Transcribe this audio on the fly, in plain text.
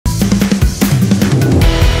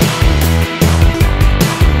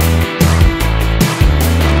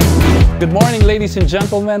Good morning, ladies and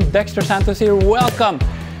gentlemen. Dexter Santos here. Welcome.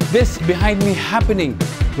 This behind me happening,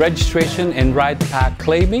 registration and ride pack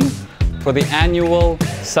claiming for the annual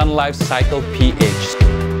Sun Life Cycle PH.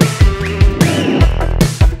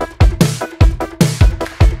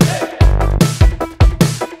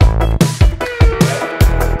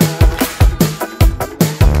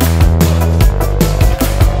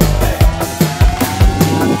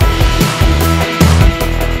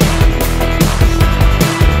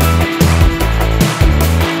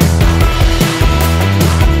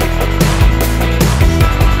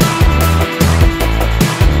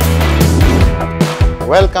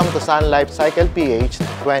 Welcome to Sun Life Cycle PH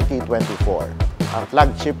 2024, ang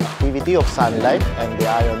flagship activity of Sun Life and the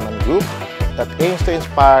Ironman Group that aims to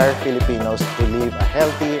inspire Filipinos to live a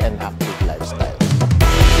healthy and active lifestyle.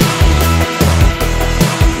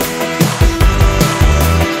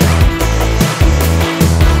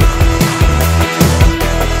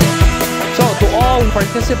 So, to all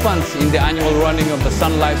participants in the annual running of the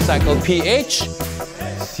Sun Life Cycle PH,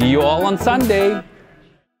 see you all on Sunday.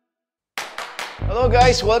 Hello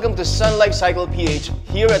guys, welcome to Sun Life Cycle PH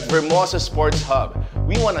here at Vermosa Sports Hub.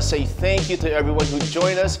 We want to say thank you to everyone who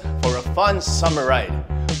joined us for a fun summer ride.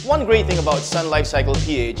 One great thing about Sun Life Cycle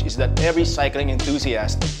PH is that every cycling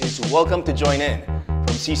enthusiast is welcome to join in. From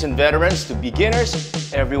seasoned veterans to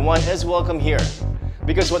beginners, everyone is welcome here.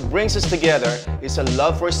 Because what brings us together is a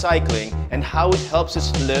love for cycling and how it helps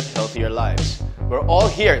us live healthier lives. We're all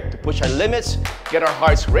here to push our limits, get our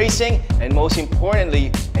hearts racing, and most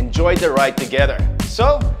importantly, enjoy the ride together.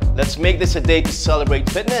 So, let's make this a day to celebrate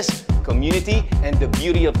fitness, community, and the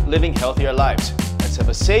beauty of living healthier lives. Let's have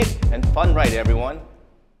a safe and fun ride, everyone.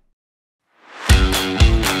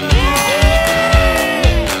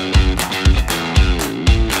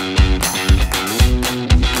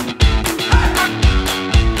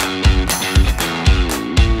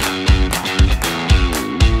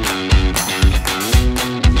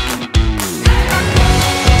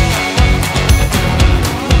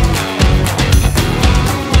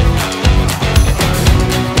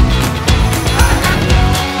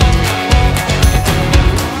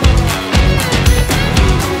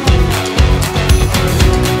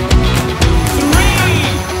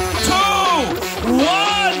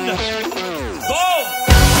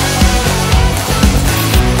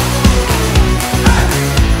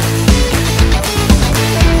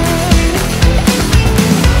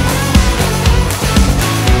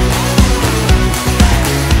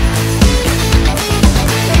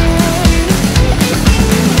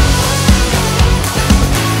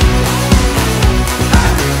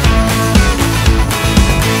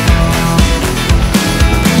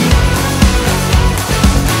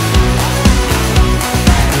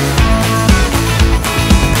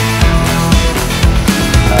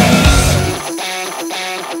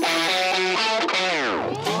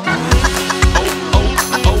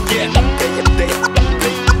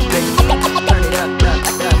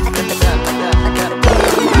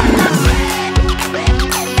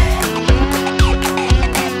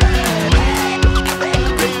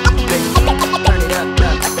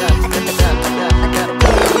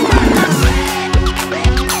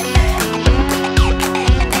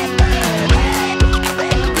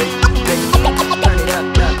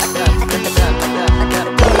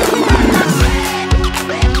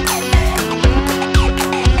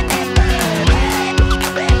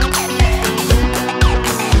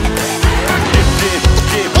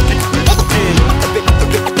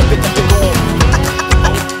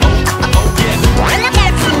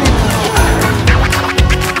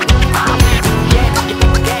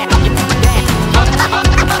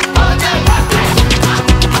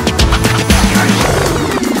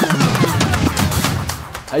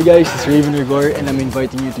 Hi guys, it's Raven Rigor and I'm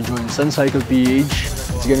inviting you to join Sun Cycle PH.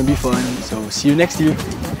 It's gonna be fun, so see you next year.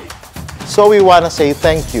 So we want to say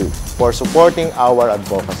thank you for supporting our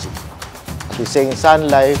advocacy. As we say in Sun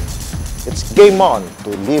Life, it's game on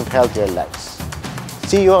to live healthier lives.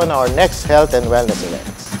 See you on our next health and wellness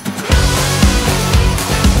event.